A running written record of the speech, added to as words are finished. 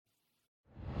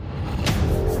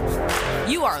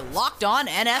You are Locked On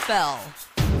NFL,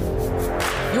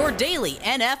 your daily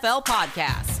NFL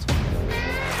podcast.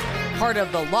 Part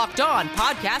of the Locked On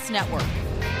Podcast Network,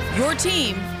 your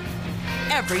team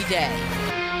every day.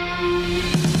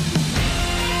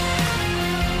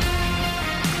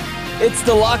 It's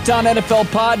the Locked On NFL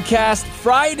podcast.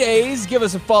 Fridays, give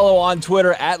us a follow on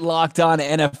Twitter at Locked On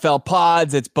NFL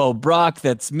Pods. It's Bo Brock.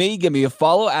 That's me. Give me a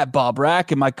follow at Bob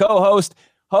Rack. And my co-host,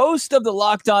 host of the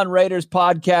Locked On Raiders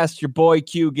podcast, your boy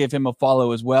Q. Give him a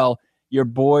follow as well. Your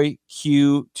boy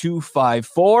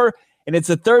Q254. And it's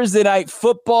a Thursday night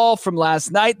football from last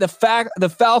night. The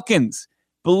Falcons,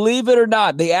 believe it or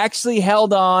not, they actually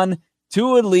held on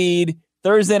to a lead.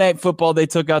 Thursday night football, they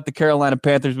took out the Carolina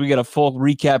Panthers. We got a full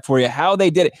recap for you, how they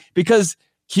did it. Because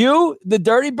Q, the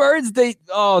Dirty Birds,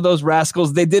 those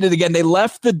rascals, they did it again. They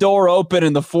left the door open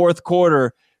in the fourth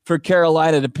quarter for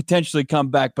Carolina to potentially come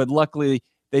back, but luckily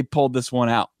they pulled this one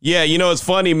out. Yeah, you know, it's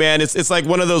funny, man. It's like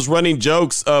one of those running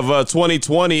jokes of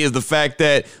 2020 is the fact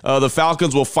that the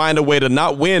Falcons will find a way to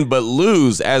not win but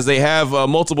lose, as they have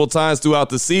multiple times throughout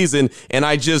the season. And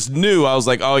I just knew, I was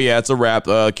like, oh, yeah, it's a wrap.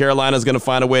 Carolina's going to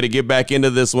find a way to get back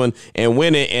into this one and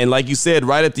win it. And like you said,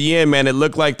 right at the end, man, it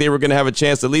looked like they were going to have a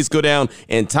chance to at least go down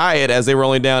and tie it, as they were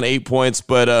only down 8 points,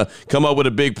 but come up with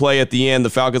a big play at the end. The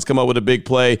Falcons come up with a big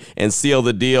play and seal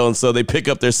the deal. And so they pick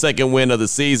up their second win of the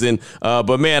season.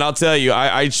 But man, I'll tell you,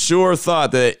 I sure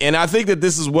thought that, and I think that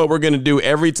this is what we're going to do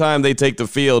every time they take the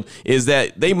field, is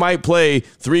that they might play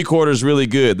 3 quarters really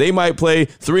good. They might play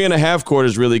 3.5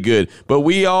 quarters really good, but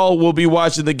we all will be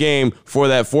watching the game for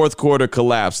that fourth quarter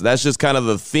collapse. That's just kind of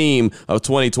the theme of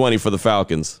 2020 for the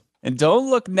Falcons. And don't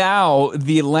look now,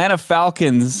 the Atlanta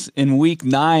Falcons in week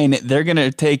 9, they're going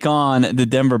to take on the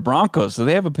Denver Broncos. So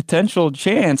they have a potential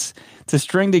chance to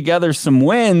string together some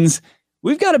wins.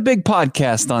 We've got a big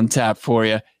podcast on tap for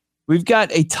you. We've got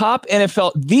the top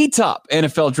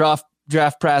NFL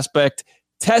draft prospect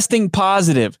testing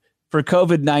positive for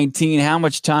COVID-19. How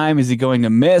much time is he going to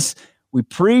miss? We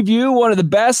preview one of the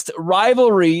best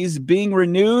rivalries being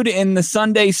renewed in the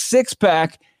Sunday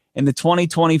six-pack, and the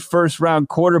 2020 first-round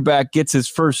quarterback gets his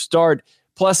first start,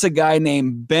 plus a guy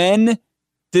named Ben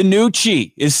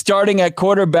DiNucci is starting at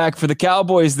quarterback for the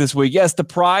Cowboys this week. Yes, the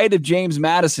pride of James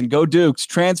Madison, go Dukes,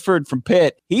 transferred from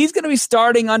Pitt. He's going to be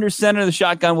starting under center of the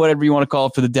shotgun, whatever you want to call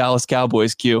it, for the Dallas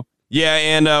Cowboys, Q. Yeah,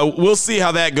 and we'll see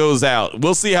how that goes out.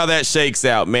 We'll see how that shakes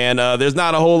out, man. There's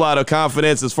not a whole lot of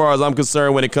confidence as far as I'm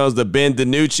concerned when it comes to Ben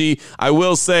DiNucci. I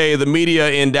will say the media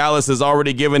in Dallas has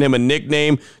already given him a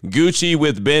nickname, Gucci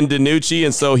with Ben DiNucci,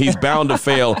 and so he's bound to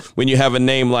fail when you have a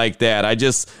name like that.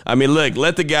 Look,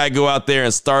 let the guy go out there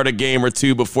and start a game or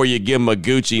two before you give him a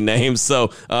Gucci name.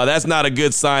 So that's not a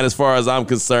good sign as far as I'm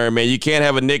concerned, man. You can't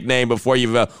have a nickname before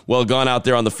you've, gone out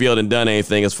there on the field and done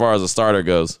anything as far as a starter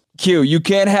goes. Q, you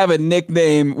can't have a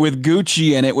nickname with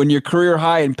Gucci in it when your career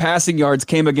high in passing yards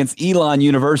came against Elon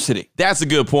University. That's a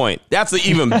good point. That's an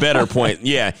even better point.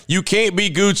 Yeah, you can't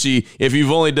be Gucci if you've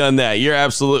only done that. You're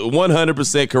absolutely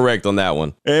 100% correct on that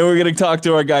one. And we're going to talk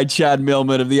to our guy, Chad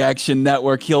Millman of the Action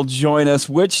Network. He'll join us.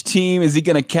 Which team is he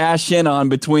going to cash in on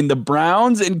between the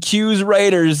Browns and Q's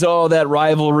Raiders? Oh, that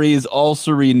rivalry is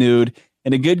also renewed.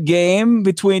 And a good game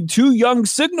between two young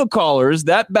signal callers,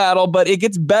 that battle, but it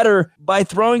gets better by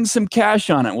throwing some cash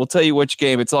on it. We'll tell you which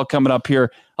game. It's all coming up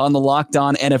here on the Locked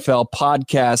On NFL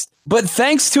podcast. But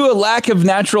thanks to a lack of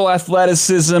natural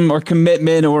athleticism or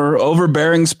commitment or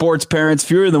overbearing sports parents,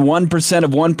 fewer than 1%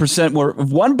 of 1%, or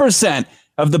 1%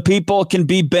 of the people can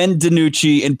be Ben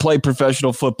DiNucci and play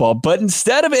professional football. But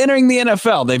instead of entering the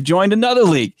NFL, they've joined another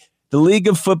league, the League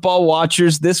of Football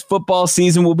Watchers. This football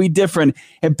season will be different,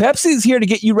 and Pepsi is here to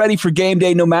get you ready for game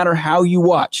day no matter how you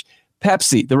watch.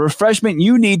 Pepsi, the refreshment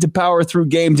you need to power through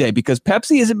game day, because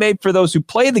Pepsi isn't made for those who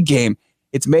play the game.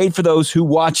 It's made for those who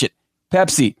watch it.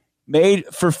 Pepsi, made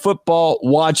for football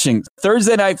watching.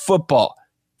 Thursday night football,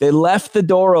 they left the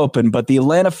door open, but the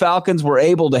Atlanta Falcons were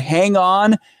able to hang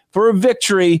on for a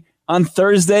victory on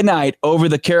Thursday night over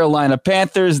the Carolina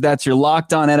Panthers. That's your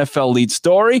Locked On NFL lead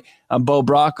story. I'm Bo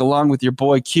Brock, along with your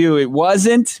boy Q. It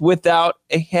wasn't without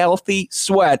a healthy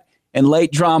sweat and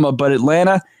late drama, but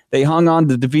Atlanta, they hung on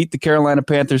to defeat the Carolina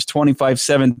Panthers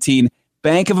 25-17,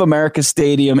 Bank of America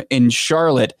Stadium in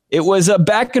Charlotte. It was a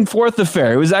back and forth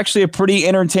affair. It was actually a pretty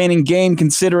entertaining game,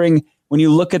 considering when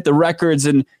you look at the records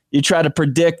and you try to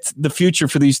predict the future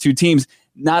for these two teams.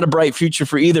 Not a bright future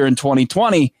for either in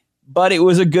 2020. But it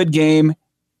was a good game.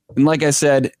 And like I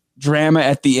said, drama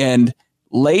at the end.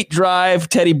 Late drive,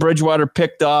 Teddy Bridgewater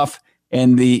picked off,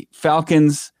 and the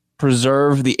Falcons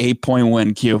preserve the 8-point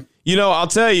win, Q. You know, I'll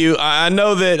tell you, I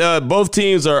know that both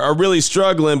teams are really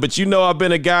struggling, but you know I've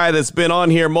been a guy that's been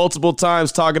on here multiple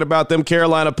times talking about them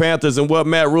Carolina Panthers and what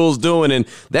Matt Rule's doing. And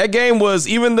that game was,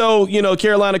 even though, you know,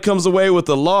 Carolina comes away with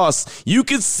a loss, you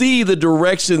could see the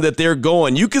direction that they're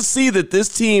going. You could see that this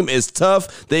team is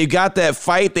tough. They've got that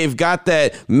fight. They've got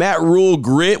that Matt Rule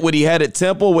grit, what he had at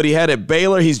Temple, what he had at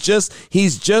Baylor. He's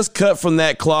just cut from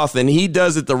that cloth, and he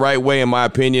does it the right way, in my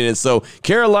opinion. And so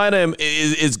Carolina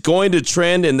is going to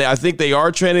trend, and I think they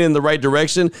are trending in the right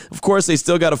direction. Of course, they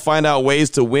still got to find out ways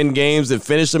to win games and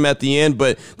finish them at the end,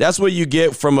 but that's what you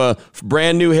get from a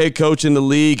brand new head coach in the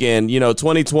league. And, you know,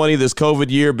 2020, this COVID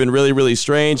year, been really, really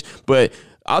strange, but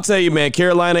I'll tell you, man,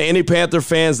 Carolina, any Panther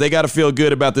fans, they got to feel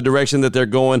good about the direction that they're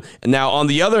going. And now, on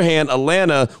the other hand,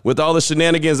 Atlanta, with all the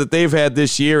shenanigans that they've had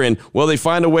this year, and, well, they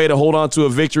find a way to hold on to a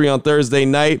victory on Thursday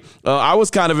night. I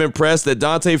was kind of impressed that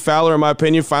Dante Fowler, in my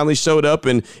opinion, finally showed up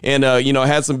and you know,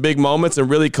 had some big moments and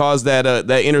really caused that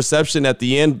interception at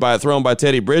the end thrown by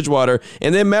Teddy Bridgewater.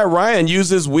 And then Matt Ryan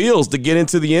used his wheels to get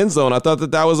into the end zone. I thought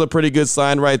that was a pretty good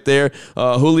sign right there.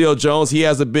 Julio Jones, he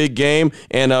has a big game.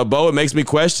 And, Bo, it makes me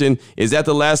question, is that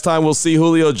the last time we'll see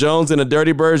Julio Jones in a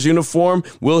Dirty Birds uniform?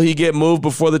 Will he get moved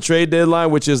before the trade deadline,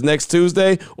 which is next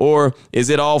Tuesday? Or is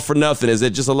it all for nothing? Is it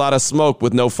just a lot of smoke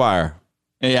with no fire?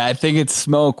 Yeah, I think it's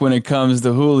smoke when it comes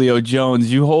to Julio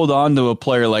Jones. You hold on to a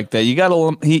player like that. You got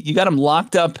him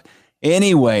locked up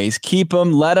anyways. Keep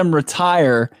him, let him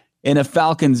retire in a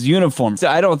Falcons uniform. So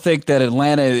I don't think that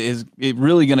Atlanta is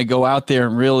really going to go out there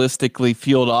and realistically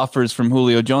field offers from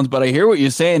Julio Jones. But I hear what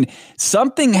you're saying.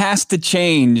 Something has to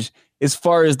change as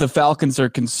far as the Falcons are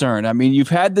concerned. I mean, you've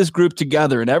had this group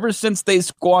together, and ever since they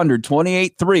squandered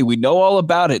 28-3, we know all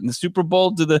about it, in the Super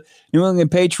Bowl to the New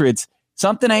England Patriots,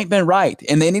 something ain't been right,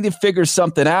 and they need to figure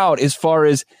something out as far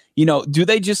as, you know, do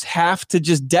they just have to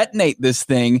just detonate this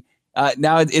thing?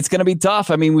 Now it's going to be tough.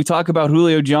 I mean, we talk about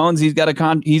Julio Jones. He's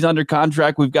under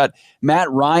contract. We've got Matt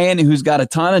Ryan, who's got a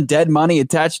ton of dead money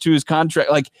attached to his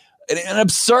contract, like an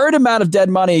absurd amount of dead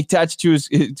money attached to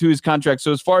his contract.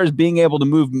 So as far as being able to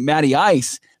move Matty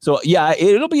Ice, so yeah,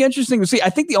 it'll be interesting to see. I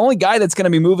think the only guy that's going to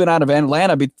be moving out of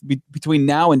Atlanta between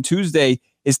now and Tuesday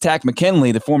is Takk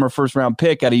McKinley, the former first-round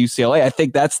pick out of UCLA. I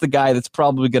think that's the guy that's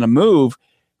probably going to move.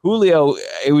 Julio,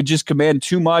 it would just command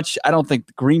too much. I don't think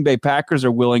the Green Bay Packers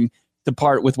are willing to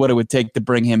part with what it would take to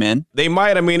bring him in. They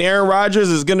might. I mean, Aaron Rodgers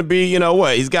is going to be, you know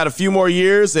what, he's got a few more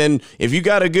years, and if you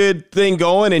got a good thing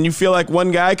going and you feel like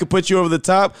one guy could put you over the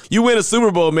top, you win a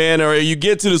Super Bowl, man, or you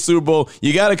get to the Super Bowl,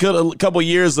 you got a couple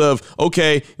years of,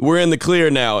 okay, we're in the clear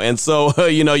now. And so,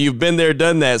 you know, you've been there,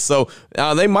 done that. So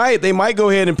they might go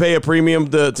ahead and pay a premium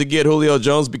to get Julio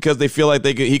Jones because they feel like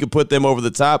he could put them over the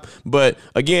top. But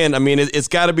again, I mean, it's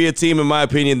got to be a team, in my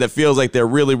opinion, that feels like they're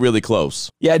really, really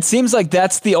close. Yeah, it seems like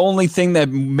that's the only thing that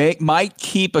might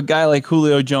keep a guy like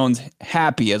Julio Jones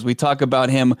happy, as we talk about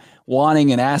him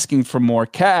wanting and asking for more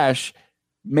cash,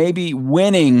 maybe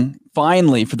winning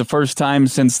finally for the first time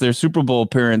since their Super Bowl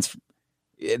appearance.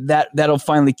 That'll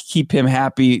finally keep him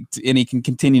happy, and he can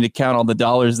continue to count all the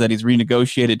dollars that he's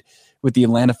renegotiated with the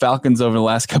Atlanta Falcons over the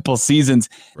last couple of seasons.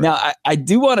 Right. Now, I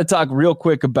do want to talk real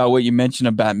quick about what you mentioned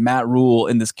about Matt Rule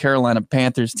and this Carolina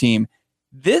Panthers team.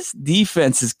 This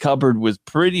defense's cupboard was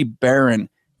pretty barren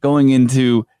going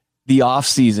into the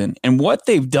offseason, and what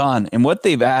they've done and what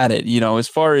they've added, you know, as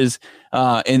far as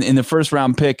in the first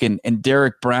round pick and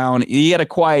Derek Brown, he had a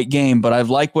quiet game, but I've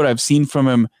liked what I've seen from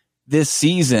him this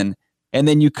season. And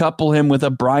then you couple him with a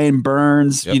Brian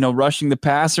Burns, you know, rushing the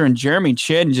passer, and Jeremy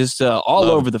Chin just all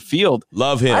over the field.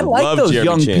 Love him. I like those Jeremy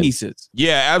young Chin. pieces.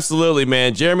 Yeah, absolutely,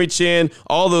 man. Jeremy Chin,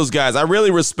 all those guys. I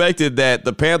really respected that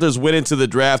the Panthers went into the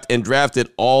draft and drafted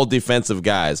all defensive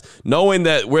guys. Knowing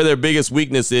that where their biggest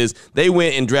weakness is, they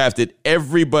went and drafted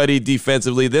everybody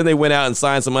defensively. Then they went out and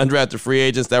signed some undrafted free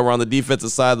agents that were on the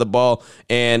defensive side of the ball.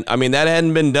 And, I mean, that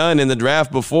hadn't been done in the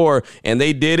draft before, and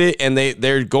they did it, and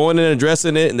they're going and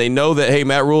addressing it, and they know that, hey,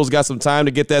 Matt Rule's got some time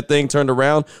to get that thing turned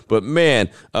around. But, man,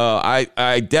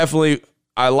 I definitely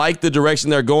like the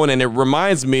direction they're going, and it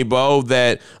reminds me, Bo,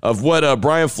 that of what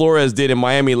Brian Flores did in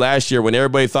Miami last year when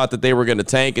everybody thought that they were going to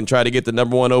tank and try to get the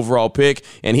number 1 overall pick,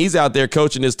 and he's out there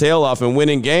coaching his tail off and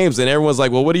winning games, and everyone's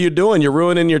like, well, what are you doing? You're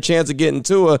ruining your chance of getting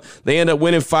Tua. They end up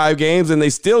winning 5 games, and they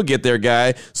still get their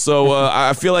guy. So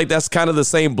I feel like that's kind of the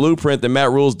same blueprint that Matt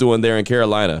Rule's doing there in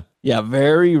Carolina. Yeah,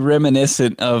 very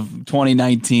reminiscent of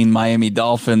 2019 Miami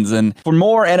Dolphins. And for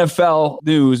more NFL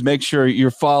news, make sure you're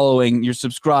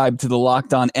subscribed to the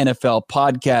Locked On NFL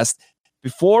podcast.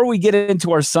 Before we get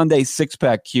into our Sunday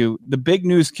six-pack queue, the big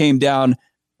news came down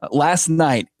last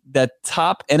night that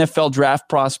top NFL draft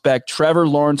prospect Trevor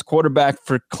Lawrence, quarterback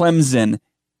for Clemson,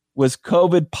 was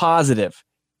COVID positive.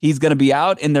 He's going to be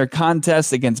out in their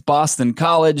contest against Boston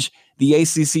College. The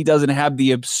ACC doesn't have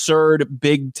the absurd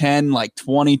Big Ten, like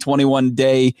 21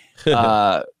 day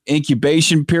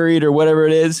incubation period or whatever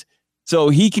it is. So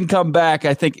he can come back,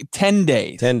 I think, 10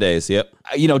 days. 10 days, yep.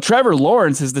 Trevor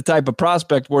Lawrence is the type of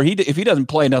prospect where if he doesn't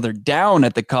play another down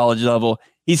at the college level,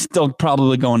 he's still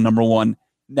probably going number one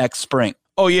next spring.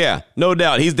 Oh, yeah, no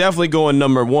doubt. He's definitely going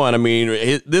number one. I mean,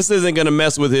 this isn't going to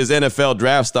mess with his NFL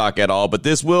draft stock at all, but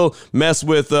this will mess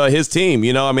with his team.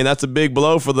 That's a big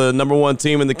blow for the number one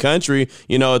team in the country,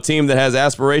 a team that has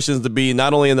aspirations to be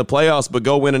not only in the playoffs, but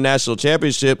go win a national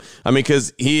championship. I mean,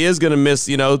 because he is going to miss,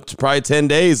 probably 10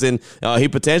 days, and he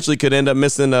potentially could end up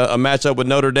missing a matchup with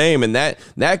Notre Dame, and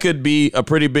that could be a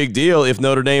pretty big deal if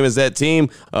Notre Dame is that team.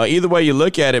 Either way you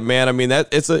look at it, man, I mean,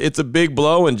 it's a big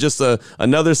blow and just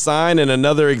another sign and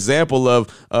another example of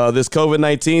this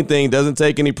COVID-19 thing. Doesn't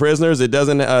take any prisoners. It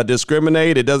doesn't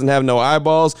discriminate. It doesn't have no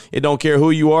eyeballs. It don't care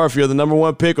who you are. If you're the number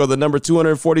one pick or the number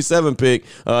 247 pick,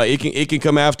 it can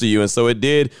come after you. And so it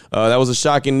did. That was a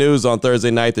shocking news on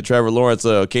Thursday night that Trevor Lawrence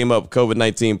came up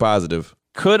COVID-19 positive.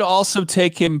 Could also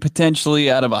take him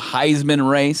potentially out of a Heisman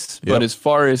race, but as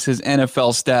far as his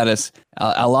NFL status,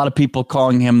 a lot of people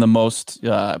calling him the most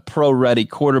pro-ready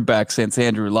quarterback since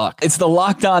Andrew Luck. It's the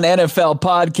Locked On NFL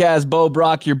podcast. Bo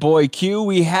Brock, your boy Q.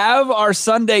 We have our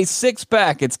Sunday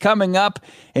six-pack. It's coming up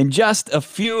in just a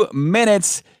few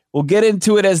minutes. We'll get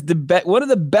into it as one of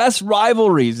the best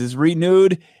rivalries is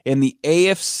renewed in the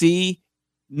AFC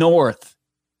North.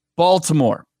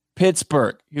 Baltimore,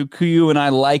 Pittsburgh, who you and I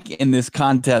like in this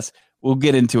contest. We'll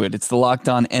get into it. It's the Locked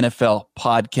On NFL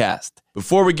podcast.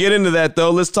 Before we get into that,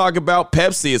 though, let's talk about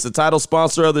Pepsi. It's the title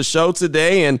sponsor of the show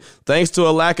today, and thanks to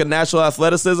a lack of natural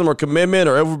athleticism or commitment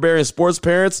or overbearing sports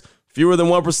parents, fewer than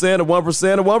 1% of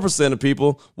 1% of 1% of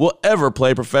people will ever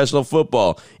play professional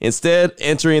football. Instead,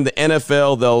 entering the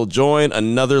NFL, they'll join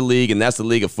another league, and that's the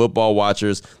League of Football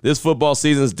Watchers. This football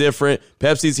season is different.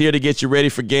 Pepsi's here to get you ready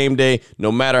for game day,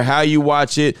 no matter how you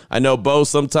watch it. I know, Bo,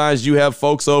 sometimes you have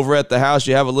folks over at the house.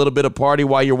 You have a little bit of party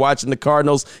while you're watching the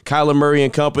Cardinals, Kyler Murray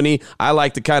and company. I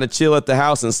like to kind of chill at the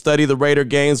house and study the Raider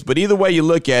games. But either way you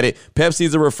look at it,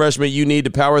 Pepsi's a refreshment you need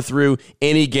to power through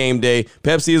any game day.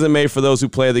 Pepsi isn't made for those who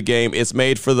play the game. It's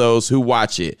made for those who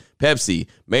watch it. Pepsi,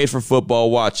 made for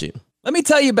football watching. Let me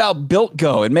tell you about Built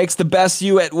Go. It makes the best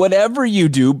you at whatever you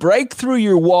do. Break through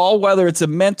your wall, whether it's a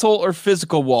mental or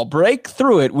physical wall. Break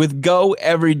through it with Go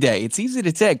every day. It's easy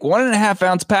to take. 1.5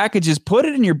 ounce packages. Put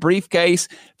it in your briefcase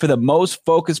for the most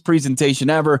focused presentation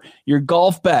ever. Your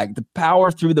golf bag, the power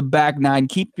through the back nine.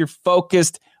 Keep you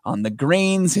focused on the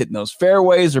greens, hitting those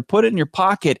fairways, or put it in your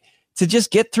pocket to just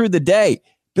get through the day.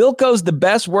 Built Go's the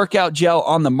best workout gel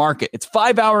on the market. It's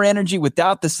 5-hour energy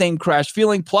without the same crash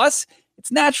feeling. Plus, it's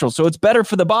natural, so it's better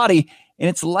for the body. And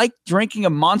it's like drinking a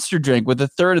Monster drink with a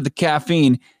third of the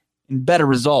caffeine and better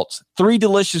results. 3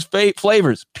 delicious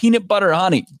flavors: peanut butter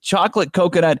honey, chocolate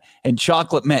coconut, and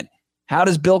chocolate mint. How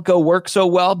does Built Go work so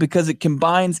well? Because it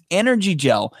combines energy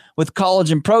gel with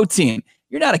collagen protein.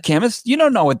 You're not a chemist. You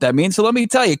don't know what that means. So let me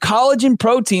tell you, collagen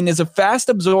protein is a fast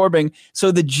absorbing,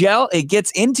 so the gel, it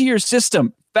gets into your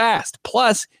system fast.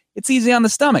 Plus, it's easy on the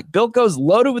stomach. Built Go's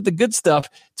loaded with the good stuff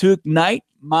to ignite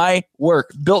my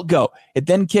work. Built Go. It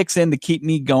then kicks in to keep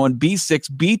me going.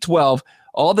 B6, B12,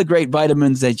 all the great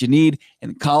vitamins that you need.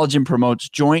 And collagen promotes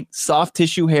joint, soft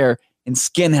tissue, hair, and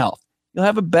skin health. You'll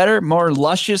have a better, more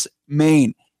luscious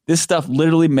mane. This stuff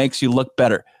literally makes you look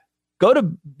better.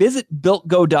 Visit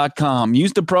BuiltGo.com.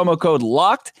 Use the promo code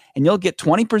LOCKED, and you'll get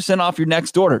 20% off your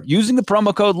next order. Using the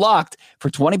promo code LOCKED for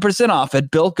 20% off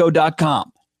at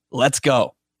BuiltGo.com. Let's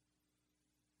go.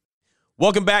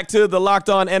 Welcome back to the Locked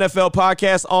On NFL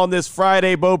podcast on this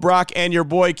Friday. Bo Brock and your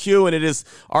boy Q, and it is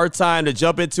our time to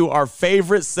jump into our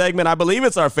favorite segment. I believe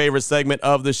it's our favorite segment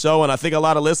of the show, and I think a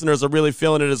lot of listeners are really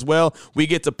feeling it as well. We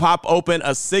get to pop open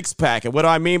a six-pack, and what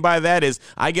I mean by that is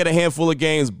I get a handful of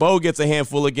games, Bo gets a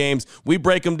handful of games. We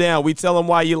break them down. We tell them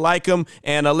why you like them,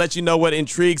 and let you know what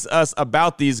intrigues us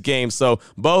about these games. So,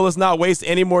 Bo, let's not waste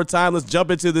any more time. Let's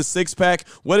jump into this six-pack.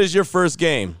 What is your first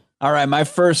game? All right, my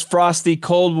first frosty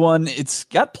cold one. It's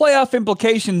got playoff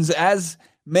implications, as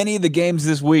many of the games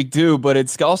this week do, but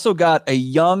it's also got a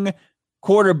young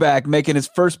quarterback making his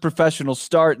first professional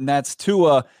start, and that's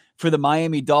Tua for the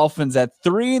Miami Dolphins at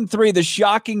 3-3. The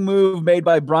shocking move made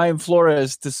by Brian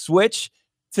Flores to switch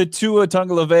to Tua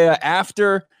Tagovailoa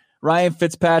after Ryan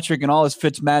Fitzpatrick and all his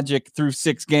Fitz magic through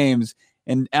 6 games,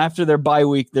 and after their bye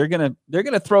week, they're gonna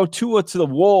throw Tua to the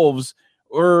Wolves,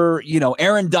 or,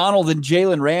 Aaron Donald and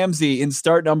Jalen Ramsey in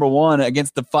start number 1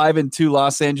 against the 5-2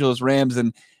 Los Angeles Rams.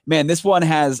 And man, this one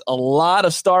has a lot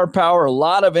of star power, a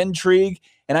lot of intrigue,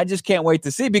 And I just can't wait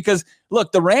to see, because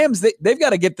look, the Rams, they've got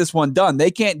to get this one done.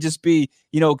 They can't just be,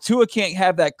 Tua can't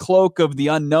have that cloak of the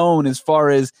unknown as far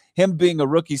as him being a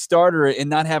rookie starter and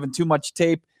not having too much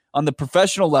tape on the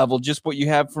professional level, just what you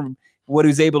have from what he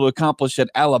was able to accomplish at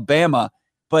Alabama.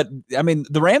 But, I mean,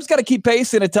 the Rams got to keep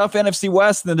pace in a tough NFC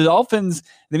West. And the Dolphins,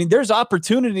 I mean, there's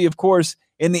opportunity, of course,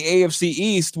 in the AFC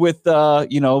East with,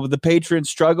 the Patriots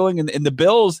struggling and the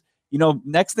Bills.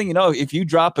 Next thing you know, if you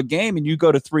drop a game and you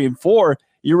go to 3-4,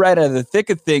 you're right out of the thick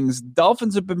of things.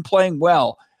 Dolphins have been playing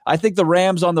well. I think the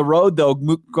Rams on the road, though,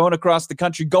 going across the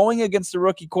country, going against a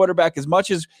rookie quarterback, as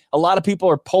much as a lot of people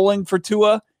are pulling for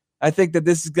Tua, I think that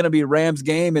this is going to be a Rams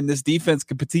game, and this defense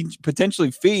could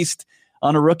potentially feast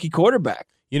on a rookie quarterback.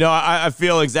 I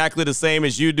feel exactly the same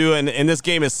as you do, and this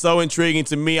game is so intriguing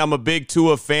to me. I'm a big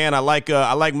Tua fan. I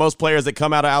like most players that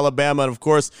come out of Alabama, and of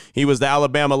course, he was the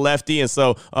Alabama lefty, and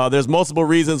so there's multiple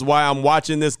reasons why I'm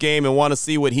watching this game and want to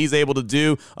see what he's able to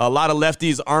do. A lot of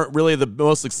lefties aren't really the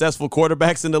most successful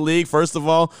quarterbacks in the league, first of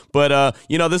all, but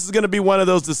this is going to be one of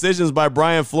those decisions by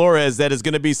Brian Flores that is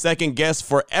going to be second guessed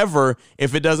forever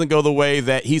if it doesn't go the way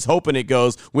that he's hoping it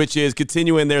goes, which is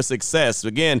continuing their success.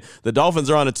 Again, the Dolphins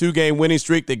are on a 2-game winning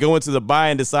streak. They go into the bye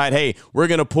and decide, hey, we're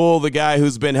going to pull the guy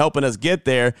who's been helping us get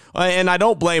there. And I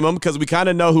don't blame him, because we kind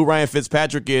of know who Ryan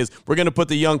Fitzpatrick is. We're going to put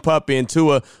the young pup in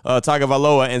Tua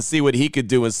Tagovailoa and see what he could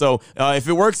do. And so if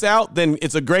it works out, then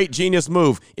it's a great genius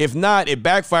move. If not, it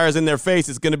backfires in their face.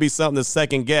 It's going to be something that's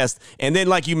second guessed. And then,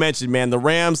 like you mentioned, man, the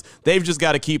Rams, they've just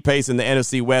got to keep pace in the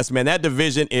NFC West, man. That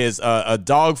division is a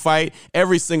dogfight.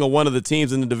 Every single one of the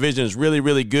teams in the division is really,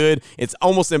 really good. It's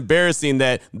almost embarrassing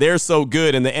that they're so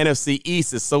good and the NFC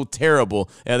East is so terrible,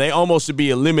 and they almost should be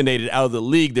eliminated out of the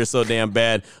league. They're so damn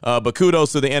bad. But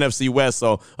kudos to the NFC West.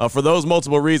 So for those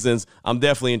multiple reasons, I'm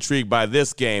definitely intrigued by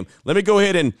this game. Let me go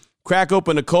ahead and crack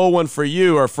open a cold one for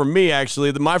you, or for me,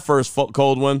 actually, my first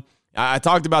cold one. I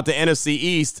talked about the NFC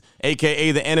East,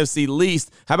 a.k.a. the NFC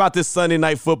least. How about this Sunday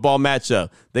Night Football matchup?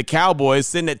 The Cowboys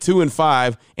sitting at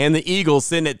 2-5, and the Eagles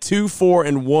sitting at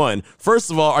 2-4-1.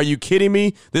 First of all, are you kidding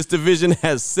me? This division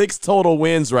has 6 total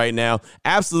wins right now.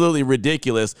 Absolutely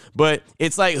ridiculous. But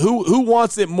it's like, who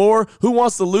wants it more? Who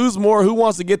wants to lose more? Who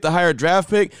wants to get the higher draft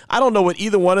pick? I don't know what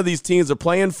either one of these teams are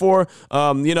playing for.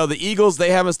 The Eagles,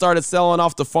 they haven't started selling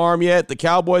off the farm yet. The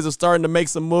Cowboys are starting to make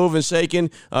some move and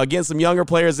shaking, getting some younger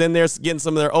players in there, getting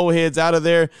some of their old heads out of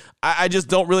there. I just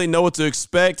don't really know what to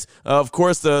expect. Of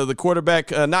course, the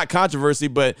quarterback, not controversy,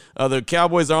 but the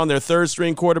Cowboys are on their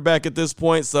third-string quarterback at this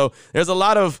point. So there's a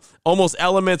lot of almost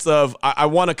elements of I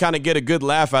want to kind of get a good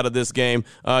laugh out of this game,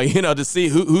 to see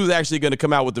who's actually going to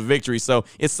come out with the victory. So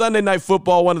it's Sunday Night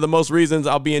Football, one of the most reasons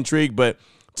I'll be intrigued. But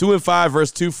 2-5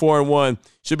 versus 2-4-1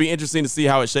 should be interesting to see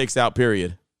how it shakes out,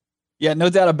 period. Yeah,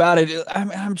 no doubt about it.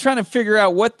 I'm trying to figure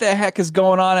out what the heck is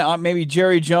going on. Maybe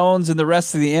Jerry Jones and the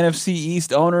rest of the NFC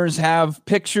East owners have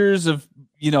pictures of,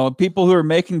 people who are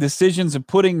making decisions of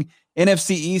putting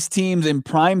NFC East teams in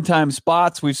primetime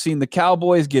spots. We've seen the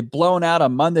Cowboys get blown out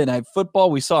on Monday Night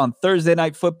Football. We saw on Thursday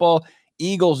Night Football,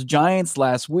 Eagles, Giants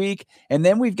last week. And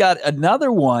then we've got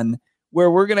another one where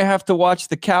we're going to have to watch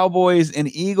the Cowboys and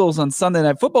Eagles on Sunday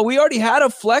Night Football. We already had a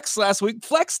flex last week.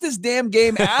 Flex this damn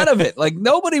game out of it. Like,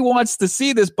 nobody wants to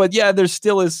see this, but yeah, there's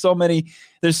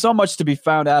so much to be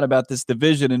found out about this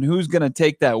division and who's going to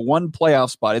take that one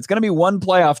playoff spot. It's going to be one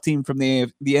playoff team from the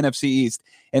NFC East,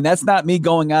 and that's not me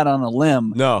going out on a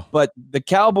limb. No. But the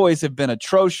Cowboys have been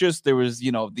atrocious. There was,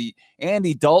 the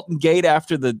Andy Dalton gate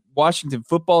after the Washington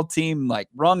football team,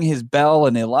 rung his bell,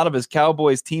 and a lot of his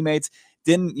Cowboys teammates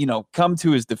didn't, come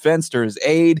to his defense or his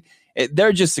aid.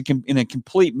 They're just in a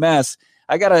complete mess.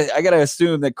 I gotta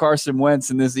assume that Carson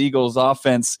Wentz and this Eagles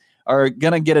offense are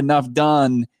gonna get enough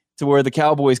done to where the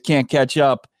Cowboys can't catch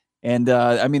up. And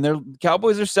their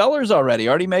Cowboys are sellers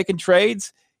already making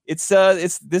trades. This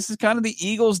is kind of the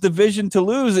Eagles' division to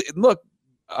lose. Look,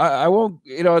 I won't.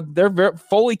 They're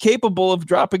fully capable of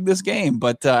dropping this game,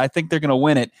 but I think they're gonna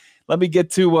win it. Let me get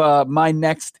to my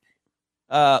next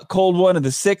cold one of the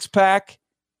 6-pack,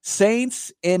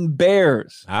 Saints and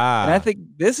Bears. And I think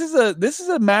this is a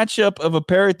matchup of a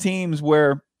pair of teams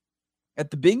where at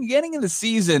the beginning of the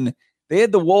season, they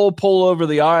had the wool pull over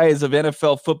the eyes of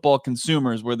NFL football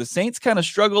consumers, where the Saints kind of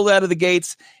struggled out of the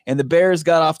gates and the Bears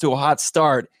got off to a hot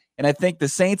start. And I think the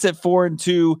Saints at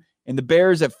 4-2 and the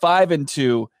Bears at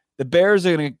 5-2, the Bears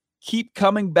are going to keep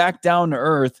coming back down to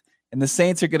earth, and the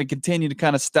Saints are going to continue to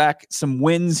kind of stack some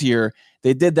wins here.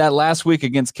 They did that last week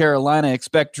against Carolina. I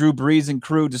expect Drew Brees and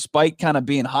crew, despite kind of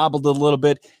being hobbled a little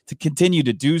bit, to continue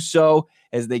to do so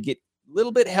as they get a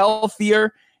little bit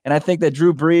healthier. And I think that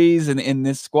Drew Brees and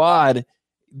this squad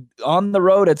on the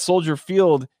road at Soldier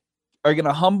Field, are going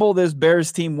to humble this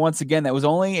Bears team once again that was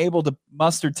only able to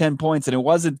muster 10 points. And it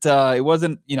wasn't,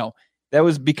 that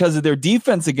was because of their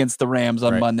defense against the Rams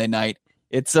on Monday night.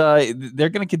 It's they're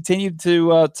going to continue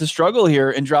to struggle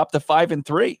here and drop to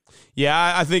 5-3.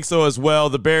 Yeah, I think so as well.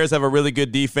 The Bears have a really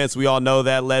good defense. We all know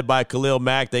that, led by Khalil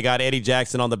Mack. They got Eddie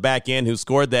Jackson on the back end, who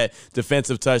scored that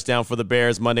defensive touchdown for the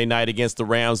Bears Monday night against the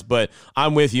Rams. But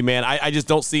I'm with you, man. I just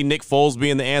don't see Nick Foles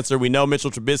being the answer. We know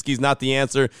Mitchell Trubisky's not the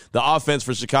answer. The offense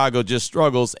for Chicago just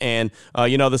struggles. And,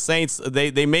 the Saints,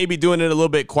 they may be doing it a little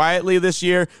bit quietly this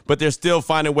year, but they're still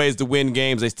finding ways to win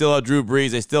games. They still have Drew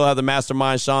Brees. They still have the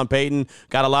mastermind, Sean Payton.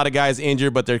 Got a lot of guys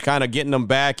injured, but they're kind of getting them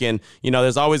back. And,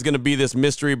 there's always going to be this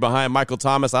mystery behind Michael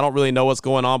Thomas. I don't really know what's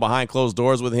going on behind closed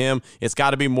doors with him. It's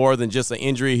got to be more than just an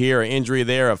injury here, or injury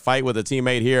there, a fight with a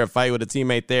teammate here, a fight with a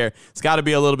teammate there. It's got to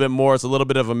be a little bit more. It's a little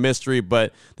bit of a mystery,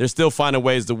 but they're still finding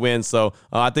ways to win. So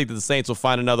I think that the Saints will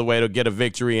find another way to get a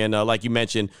victory and, like you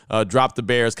mentioned, drop the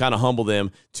Bears, kind of humble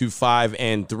them to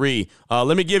 5-3.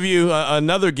 Let me give you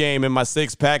another game in my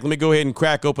 6-pack. Let me go ahead and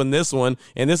crack open this one.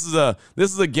 And this is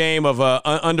a game of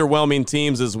underwhelming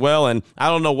teams as well. And I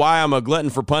don't know why I'm a glutton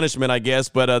for punishment, I guess,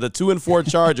 but the 2-4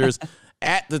 Chargers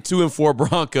at the 2-4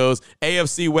 Broncos,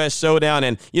 AFC West showdown.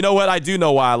 And you know what? I do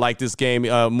know why I like this game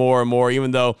more and more, even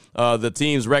though the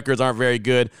team's records aren't very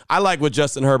good. I like what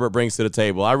Justin Herbert brings to the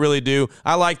table. I really do.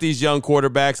 I like these young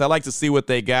quarterbacks. I like to see what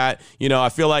they got. I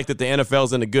feel like that the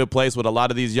NFL's in a good place with a lot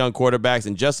of these young quarterbacks.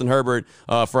 And Justin Herbert,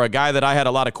 for a guy that I had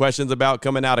a lot of questions about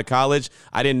coming out of college,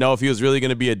 I didn't know if he was really going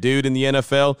to be a dude in the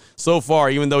NFL. So far,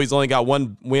 even though he's only got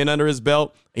one win under his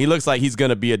belt, he looks like he's going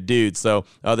to be a dude. So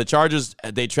the Chargers,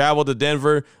 they travel to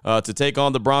Denver to take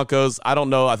on the Broncos. I don't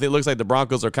know. I think it looks like the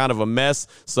Broncos are kind of a mess.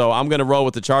 So I'm going to roll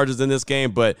with the Chargers in this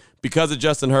game. But because of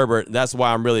Justin Herbert, that's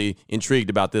why I'm really intrigued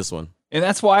about this one. And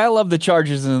that's why I love the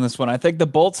Chargers in this one. I think the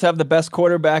Bolts have the best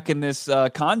quarterback in this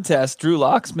contest. Drew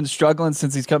Lock's been struggling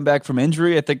since he's come back from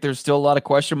injury. I think there's still a lot of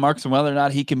question marks on whether or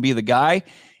not he can be the guy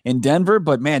in Denver.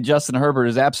 But, man, Justin Herbert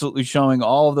is absolutely showing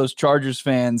all of those Chargers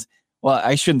fans, well,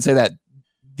 I shouldn't say that,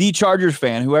 the Chargers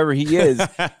fan, whoever he is,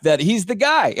 that he's the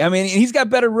guy. I mean, he's got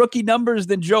better rookie numbers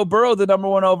than Joe Burrow, the number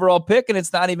 1 overall pick, and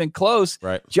it's not even close.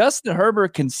 Right. Justin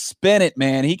Herbert can spin it,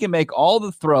 man. He can make all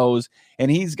the throws, and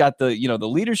he's got the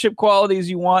leadership qualities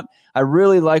you want. I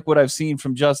really like what I've seen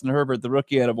from Justin Herbert, the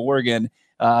rookie out of Oregon,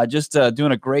 just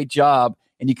doing a great job.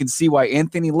 And you can see why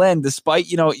Anthony Lynn, despite,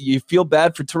 you feel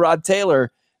bad for Tyrod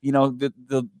Taylor,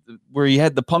 where he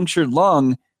had the punctured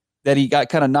lung, that he got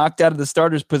kind of knocked out of the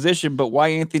starter's position, but why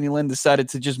Anthony Lynn decided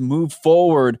to just move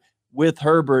forward with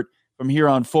Herbert from here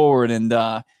on forward. And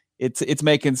it's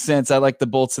making sense. I like the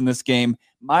Bolts in this game.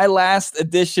 My last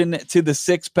addition to the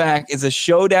 6-pack is a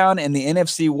showdown in the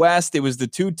NFC West. It was the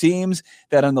two teams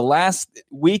that on the last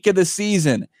week of the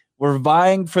season were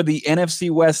vying for the NFC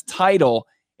West title.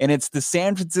 And it's the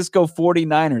San Francisco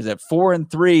 49ers at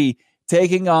 4-3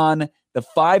 taking on the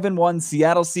 5-1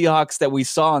 Seattle Seahawks that we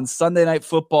saw on Sunday Night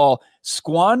Football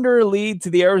squander a lead to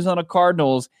the Arizona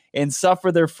Cardinals and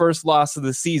suffer their first loss of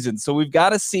the season. So we've got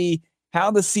to see how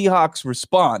the Seahawks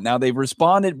respond. Now, they've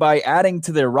responded by adding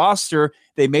to their roster.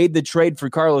 They made the trade for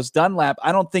Carlos Dunlap.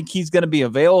 I don't think he's going to be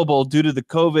available due to the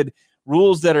COVID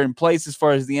rules that are in place as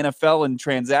far as the NFL and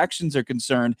transactions are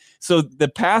concerned. So the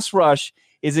pass rush,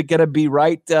 is it going to be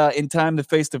right in time to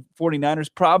face the 49ers?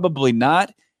 Probably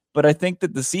not. But I think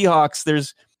that the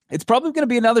Seahawks, it's probably going to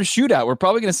be another shootout. We're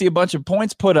probably going to see a bunch of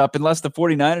points put up unless the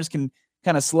 49ers can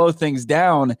kind of slow things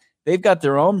down. They've got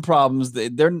their own problems.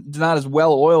 They're not as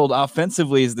well-oiled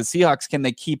offensively as the Seahawks. Can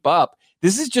they keep up?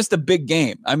 This is just a big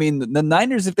game. I mean, the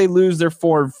Niners, if they lose, they're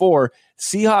 4-4.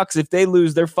 Seahawks, if they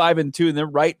lose, they're 5-2, and they're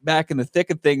right back in the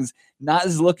thick of things, not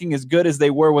as looking as good as they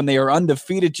were when they were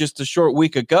undefeated just a short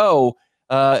week ago,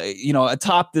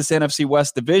 atop this NFC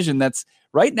West division that's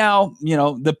right now,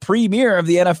 the premier of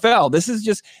the NFL. This is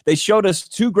just, they showed us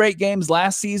two great games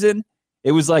last season.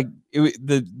 It was like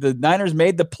the Niners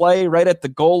made the play right at the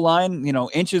goal line,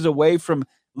 inches away from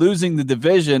losing the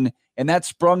division, and that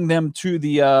sprung them to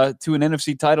the to an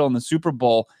NFC title in the Super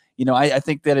Bowl. I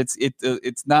think that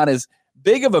it's not as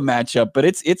big of a matchup, but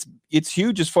it's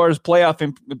huge as far as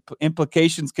playoff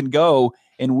implications can go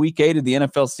in Week 8 of the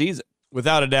NFL season.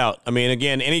 Without a doubt. I mean,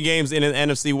 again, any games in an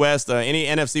NFC West, any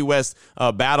NFC West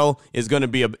battle is going to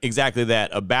be exactly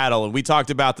that, a battle. And we talked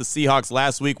about the Seahawks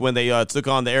last week when they took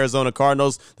on the Arizona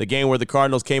Cardinals, the game where the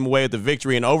Cardinals came away with the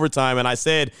victory in overtime. And I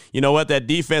said, you know what, that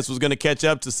defense was going to catch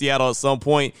up to Seattle at some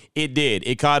point. It did.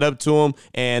 It caught up to them,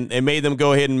 and it made them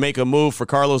go ahead and make a move for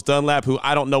Carlos Dunlap, who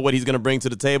I don't know what he's going to bring to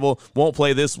the table. Won't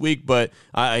play this week, but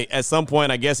at some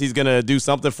point, I guess he's going to do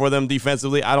something for them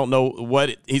defensively. I don't know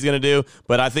what he's going to do,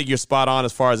 but I think you're spot spot on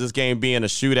as far as this game being a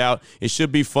shootout. It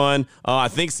should be fun. I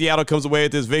think Seattle comes away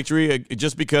with this victory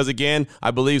just because, again,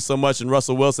 I believe so much in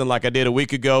Russell Wilson like I did a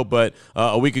week ago, but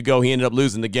a week ago he ended up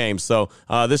losing the game. So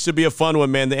this should be a fun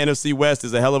one, man. The NFC West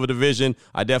is a hell of a division.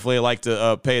 I definitely like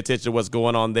to pay attention to what's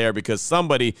going on there because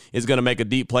somebody is going to make a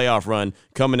deep playoff run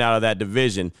coming out of that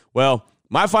division. Well,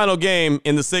 my final game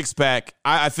in the six-pack,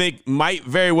 I think might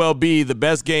very well be the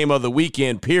best game of the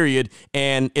weekend, period,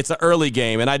 and it's an early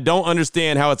game. And I don't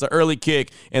understand how it's an early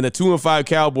kick, and the 2-5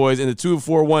 Cowboys and the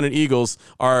 2-4-1 Eagles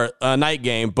are a night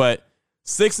game. But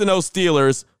 6-0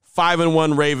 Steelers,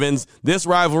 5-1 Ravens. This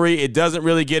rivalry, it doesn't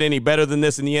really get any better than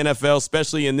this in the NFL,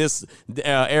 especially in this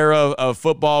era of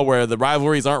football where the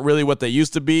rivalries aren't really what they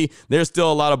used to be. There's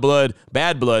still a lot of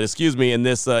bad blood, in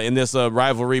this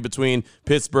rivalry between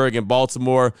Pittsburgh and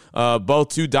Baltimore. Both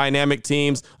two dynamic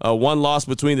teams. One loss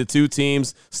between the two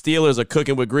teams. Steelers are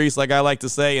cooking with grease, like I like to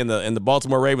say, and the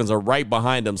Baltimore Ravens are right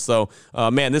behind them. So,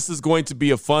 man, this is going to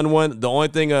be a fun one. The only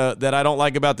thing that I don't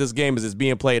like about this game is it's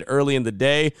being played early in the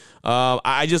day.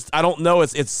 I don't know.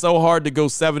 It's so hard to go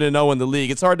 7-0 in the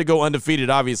league. It's hard to go undefeated,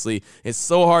 obviously. It's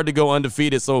so hard to go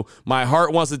undefeated. So my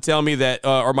heart wants to tell me that,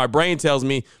 or my brain tells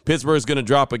me Pittsburgh's going to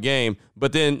drop a game.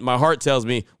 But then my heart tells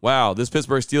me, wow, this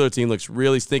Pittsburgh Steelers team looks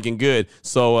really stinking good.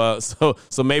 So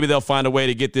maybe they'll find a way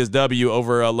to get this W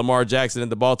over Lamar Jackson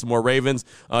and the Baltimore Ravens.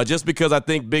 Just because I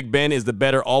think Big Ben is the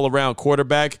better all-around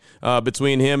quarterback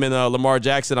between him and Lamar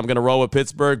Jackson, I'm going to roll with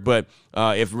Pittsburgh. But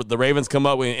if the Ravens come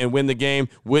up and win the game,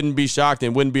 wouldn't be shocked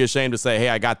and wouldn't be ashamed to say, hey,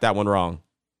 I got that one wrong.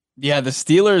 Yeah, the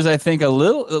Steelers, I think,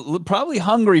 probably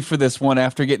hungry for this one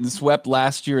after getting swept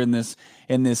last year in this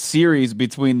series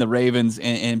between the Ravens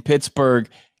and Pittsburgh.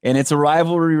 And it's a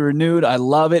rivalry renewed. I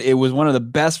love it. It was one of the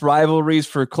best rivalries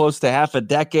for close to half a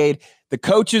decade. The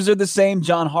coaches are the same.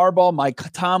 John Harbaugh, Mike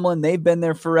Tomlin, they've been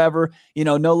there forever.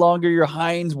 No longer your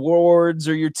Hines Wards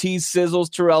or your T.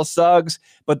 Sizzles, Terrell Suggs,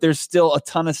 but there's still a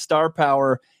ton of star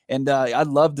power. And I'd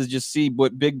love to just see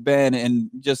what Big Ben and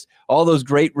just all those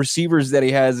great receivers that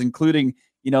he has, including,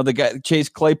 the guy Chase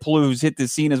Claypool, who's hit the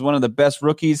scene as one of the best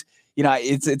rookies.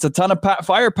 It's a ton of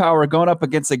firepower going up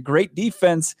against a great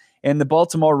defense, and the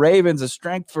Baltimore Ravens, a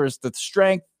strength first, the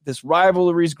strength. This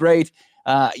rivalry is great.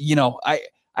 I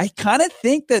kind of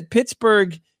think that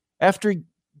Pittsburgh, after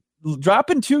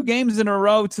dropping 2 games in a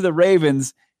row to the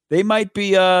Ravens, they might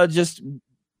be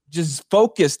just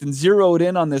focused and zeroed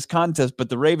in on this contest, but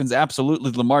the Ravens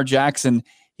absolutely, Lamar Jackson,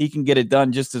 he can get it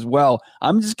done just as well.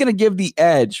 I'm just going to give the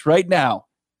edge right now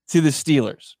to the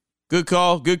Steelers. Good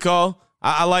call.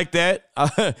 I like that.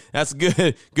 That's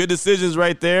good decisions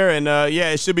right there. And,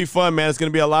 it should be fun, man. It's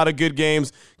going to be a lot of good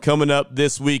games coming up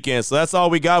this weekend. So that's all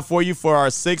we got for you for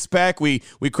our six-pack. We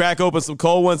crack open some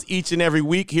cold ones each and every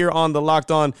week here on the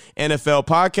Locked On NFL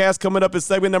podcast. Coming up in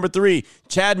segment number 3,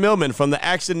 Chad Millman from the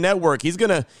Action Network. He's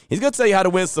gonna tell you how to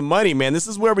win some money, man. This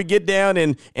is where we get down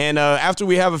and after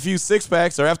we have a few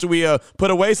six-packs, or after we put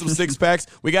away some six-packs,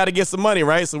 we got to get some money,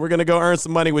 right? So we're going to go earn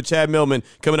some money with Chad Millman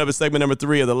coming up in segment number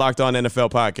 3 of the Locked On NFL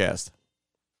podcast.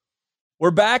 We're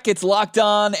back. It's Locked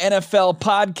On NFL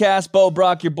Podcast. Bo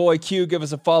Brock, your boy Q. Give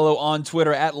us a follow on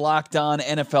Twitter at Locked On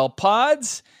NFL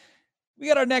Pods. We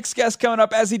got our next guest coming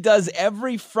up, as he does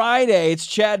every Friday. It's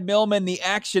Chad Millman, the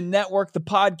Action Network. The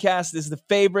podcast is the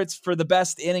favorites for the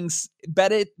best innings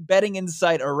betting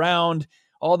insight around,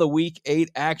 all the Week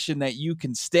 8 action that you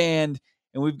can stand.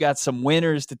 And we've got some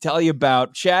winners to tell you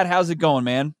about. Chad, how's it going,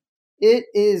 man? It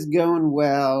is going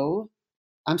well.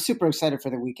 I'm super excited for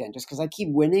the weekend just because I keep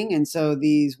winning. And so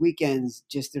these weekends,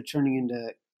 they're turning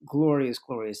into glorious,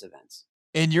 glorious events.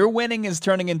 And your winning is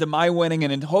turning into my winning,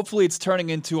 and hopefully it's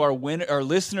turning into our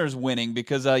listeners' winning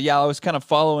because, I was kind of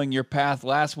following your path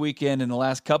last weekend and the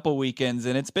last couple weekends,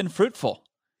 and it's been fruitful.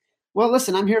 Well,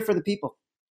 listen, I'm here for the people.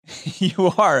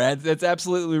 You are. That's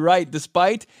absolutely right.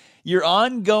 Despite your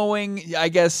ongoing,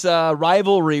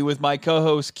 rivalry with my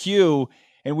co-host Q,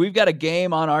 and we've got a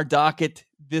game on our docket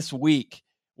this week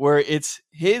where it's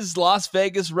his Las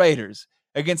Vegas Raiders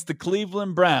against the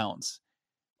Cleveland Browns.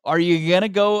 Are you going to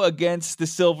go against the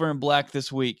silver and black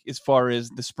this week as far as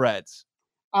the spreads?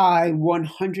 I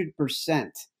 100%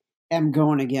 am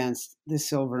going against the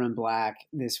silver and black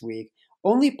this week,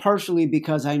 only partially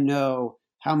because I know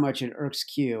how much it irks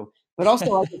Q. But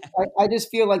also, I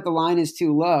just feel like the line is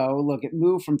too low. Look, it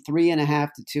moved from 3.5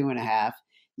 to 2.5.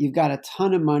 You've got a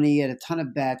ton of money and a ton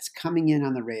of bets coming in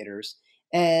on the Raiders.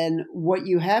 And what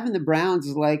you have in the Browns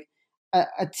is like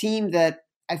a team that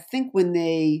I think when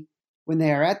they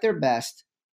are at their best,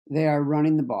 they are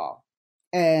running the ball.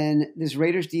 And this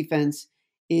Raiders defense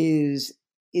is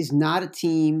not a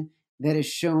team that has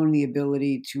shown the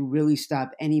ability to really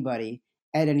stop anybody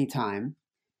at any time.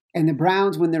 And the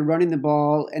Browns, when they're running the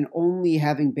ball and only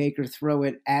having Baker throw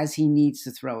it as he needs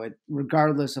to throw it,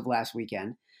 regardless of last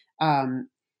weekend,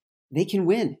 they can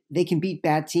win. They can beat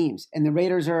bad teams. And the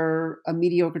Raiders are a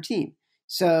mediocre team.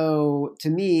 So to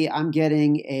me, I'm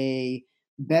getting a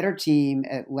better team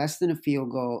at less than a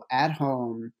field goal at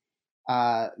home.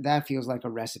 That feels like a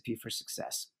recipe for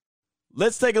success.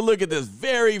 Let's take a look at this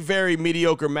very, very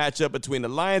mediocre matchup between the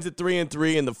Lions at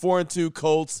 3-3 and the 4-2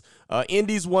 Colts.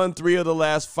 Indy's won 3 of the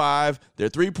last 5. They're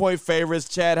 3-point favorites.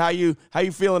 Chad, how you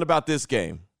feeling about this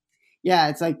game? Yeah,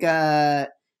 it's like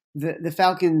the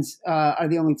Falcons are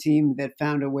the only team that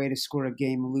found a way to score a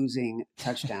game-losing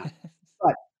touchdown.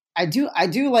 But I do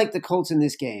like the Colts in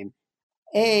this game.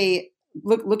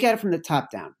 Look at it from the top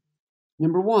down.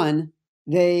 Number one,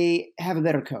 they have a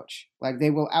better coach. Like, they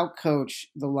will outcoach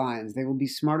the Lions. They will be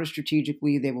smarter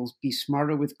strategically. They will be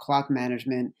smarter with clock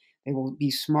management. They will be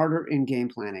smarter in game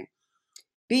planning.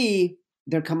 B,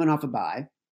 they're coming off a bye.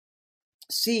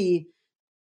 C,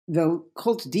 the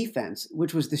Colts defense,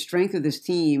 which was the strength of this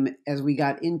team as we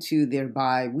got into their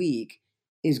bye week,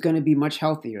 is going to be much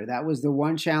healthier. That was the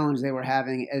one challenge they were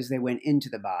having as they went into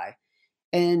the bye.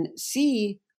 And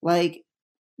C, like,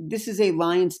 this is a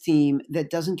Lions team that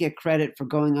doesn't get credit for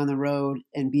going on the road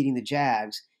and beating the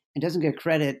Jags, and doesn't get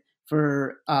credit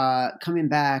for coming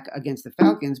back against the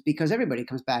Falcons, because everybody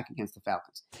comes back against the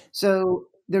Falcons. So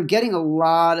they're getting a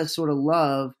lot of sort of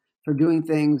love for doing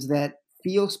things that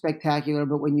feel spectacular,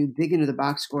 but when you dig into the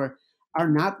box score, are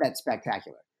not that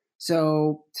spectacular.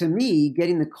 So to me,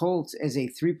 getting the Colts as a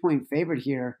 3-point favorite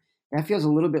here, that feels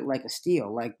a little bit like a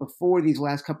steal. Like, before these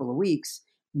last couple of weeks,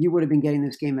 you would have been getting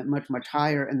this game at much, much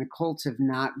higher, and the Colts have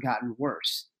not gotten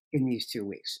worse in these 2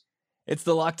 weeks. It's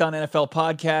the Locked On NFL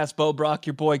podcast. Bo Brock,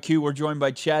 your boy Q. We're joined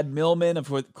by Chad Millman of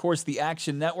course, the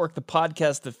Action Network, the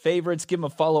podcast of favorites. Give him a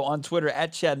follow on Twitter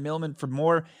at Chad Millman for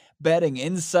more betting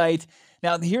insight.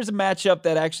 Now, here's a matchup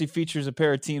that actually features a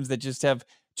pair of teams that just have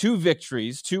 2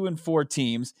 victories, 2-4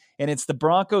 teams, and it's the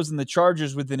Broncos and the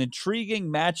Chargers, with an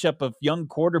intriguing matchup of young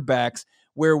quarterbacks,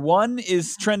 where one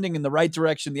is trending in the right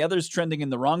direction, the other is trending in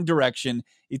the wrong direction.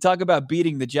 You talk about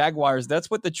beating the Jaguars.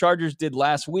 That's what the Chargers did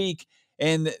last week.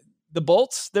 And the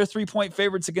Bolts, they're 3-point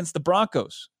favorites against the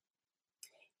Broncos.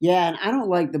 Yeah, and I don't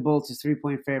like the Bolts as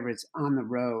 3-point favorites on the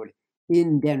road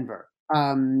in Denver.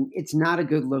 It's not a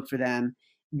good look for them.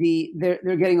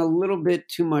 They're getting a little bit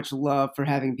too much love for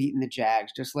having beaten the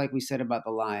Jags, just like we said about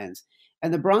the Lions.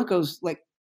 And the Broncos, like,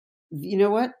 you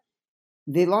know what?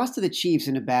 They lost to the Chiefs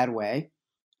in a bad way.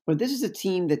 But this is a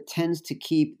team that tends to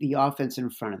keep the offense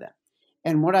in front of them.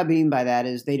 And what I mean by that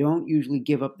is they don't usually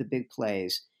give up the big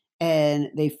plays, and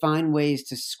they find ways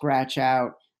to scratch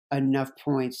out enough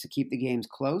points to keep the games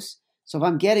close. So if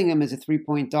I'm getting them as a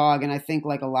 3-point dog, and I think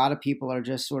like a lot of people are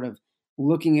just sort of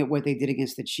looking at what they did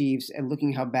against the Chiefs and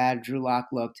looking how bad Drew Lock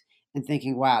looked and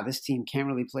thinking, wow, this team can't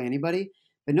really play anybody.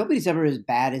 But nobody's ever as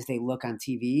bad as they look on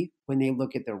TV when they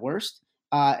look at their worst.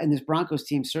 And this Broncos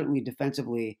team certainly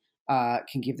defensively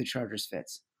can give the Chargers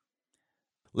fits.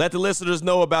 Let the listeners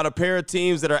know about a pair of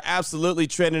teams that are absolutely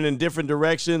trending in different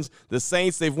directions. The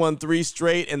Saints, they've won 3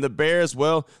 straight, and the Bears,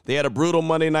 well, they had a brutal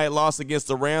Monday night loss against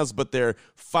the Rams, but they're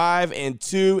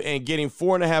 5-2 and getting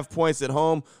 4.5 points at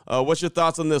home. What's your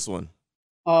thoughts on this one?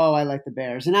 Oh, I like the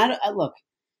Bears. And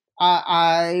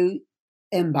I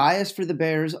am biased for the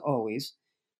Bears always,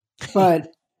 but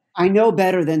I know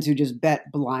better than to just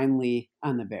bet blindly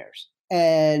on the Bears.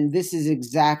 And this is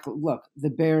exactly, look, the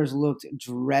Bears looked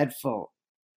dreadful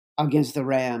against the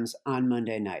Rams on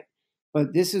Monday night.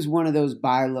 But this is one of those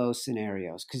buy low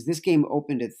scenarios, because this game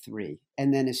opened at 3.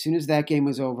 And then as soon as that game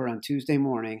was over on Tuesday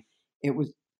morning, it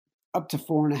was up to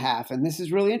 4.5. And this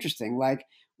is really interesting. Like,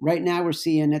 right now we're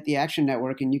seeing at the Action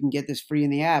Network, and you can get this free in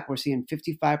the app, we're seeing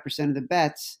 55% of the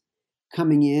bets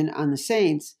coming in on the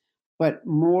Saints, but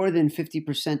more than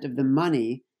 50% of the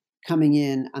money coming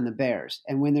in on the Bears.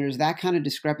 And when there's that kind of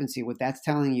discrepancy, what that's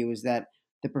telling you is that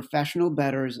the professional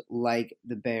bettors like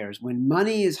the Bears. When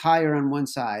money is higher on one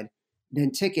side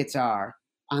than tickets are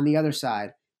on the other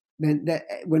side,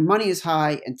 when money is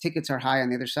high and tickets are high on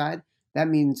the other side, that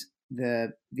means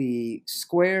the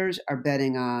squares are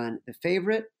betting on the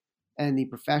favorite and the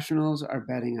professionals are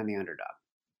betting on the underdog.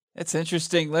 That's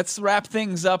interesting. Let's wrap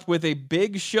things up with a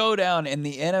big showdown in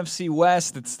the NFC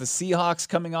West. It's the Seahawks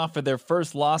coming off of their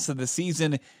first loss of the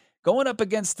season, going up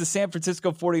against the San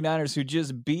Francisco 49ers, who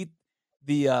just blew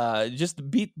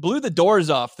the doors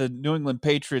off the New England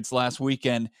Patriots last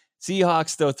weekend.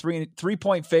 Seahawks, though,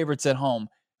 3-point favorites at home.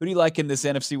 Who do you like in this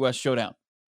NFC West showdown?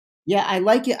 Yeah, I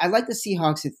like it. I like the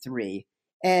Seahawks at 3,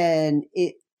 and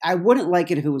I wouldn't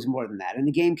like it if it was more than that. And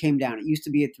the game came down. It used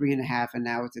to be at 3.5, and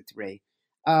now it's at 3.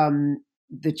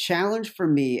 the challenge for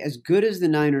me, as good as the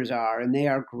Niners are, and they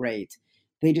are great,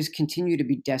 they just continue to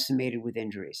be decimated with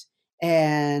injuries.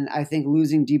 And I think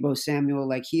losing Deebo Samuel,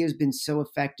 like he has been so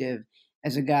effective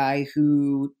as a guy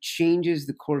who changes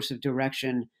the course of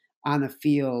direction on the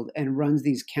field and runs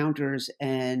these counters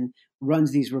and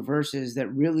runs these reverses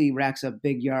that really racks up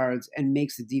big yards and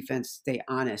makes the defense stay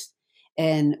honest.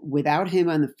 And without him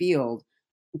on the field,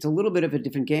 it's a little bit of a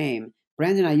different game.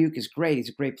 Brandon Ayuk is great. He's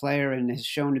a great player and has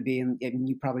shown to be, and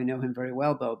you probably know him very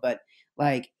well, Bo, but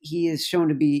like he is shown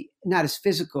to be not as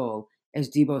physical as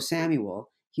Deebo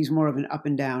Samuel. He's more of an up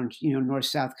and down,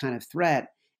 north-south kind of threat.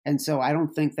 And so I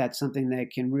don't think that's something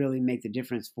that can really make the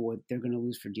difference for what they're going to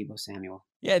lose for Deebo Samuel.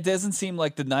 Yeah, it doesn't seem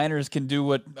like the Niners can do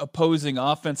what opposing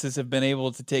offenses have been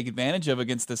able to take advantage of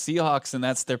against the Seahawks, and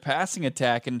that's their passing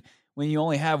attack. And when you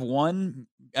only have one,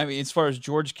 I mean, as far as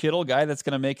George Kittle, guy that's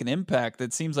going to make an impact,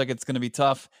 it seems like it's going to be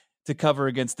tough to cover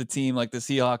against a team like the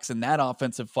Seahawks and that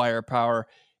offensive firepower.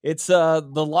 It's the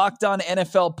Locked On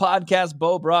NFL podcast.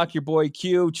 Bo Brock, your boy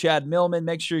Q, Chad Millman.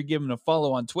 Make sure you give him a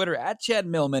follow on Twitter at Chad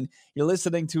Millman. You're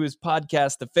listening to his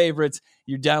podcast, The Favorites.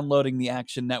 You're downloading the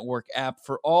Action Network app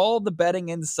for all the betting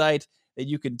insight that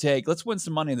you can take. Let's win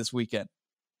some money this weekend.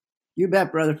 You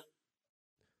bet, brother.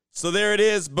 So there it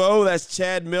is, Bo. That's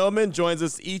Chad Millman. Joins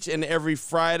us each and every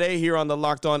Friday here on the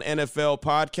Locked On NFL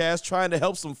podcast, trying to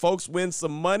help some folks win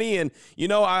some money. And,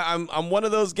 I'm one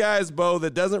of those guys, Bo,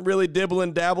 that doesn't really dibble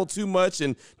and dabble too much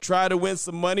and try to win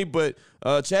some money. But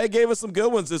Chad gave us some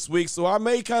good ones this week, so I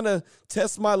may kind of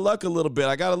test my luck a little bit.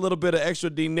 I got a little bit of extra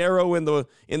dinero in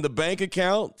the bank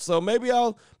account, so maybe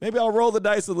I'll roll the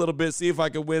dice a little bit, see if I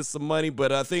can win some money.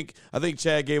 But I think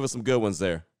Chad gave us some good ones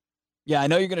there. Yeah, I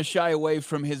know you're going to shy away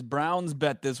from his Browns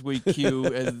bet this week, Q,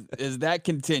 as that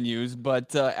continues,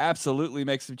 but absolutely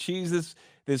make some cheese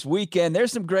this weekend.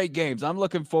 There's some great games. I'm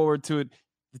looking forward to it.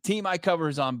 The team I cover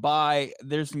is on bye.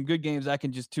 There's some good games I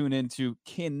can just tune into.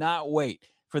 Cannot wait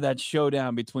for that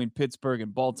showdown between Pittsburgh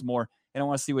and Baltimore, and I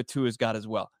want to see what Tua's got as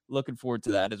well. Looking forward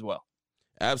to that as well.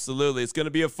 Absolutely. It's going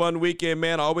to be a fun weekend,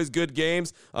 man. Always good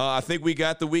games. I think we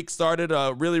got the week started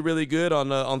really, really good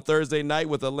on Thursday night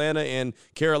with Atlanta and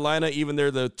Carolina. Even they're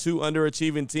the two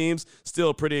underachieving teams, still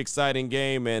a pretty exciting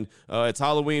game. And it's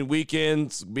Halloween weekend.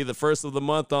 It's be the first of the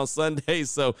month on Sunday.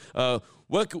 So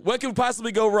what could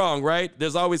possibly go wrong, right?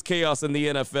 There's always chaos in the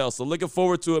NFL. So looking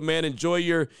forward to it, man. Enjoy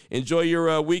your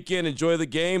weekend. Enjoy the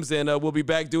games. And we'll be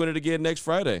back doing it again next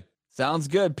Friday. Sounds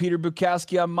good. Peter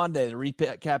Bukowski on Monday to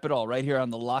recap it all right here on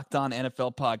the Locked On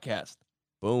NFL podcast.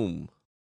 Boom.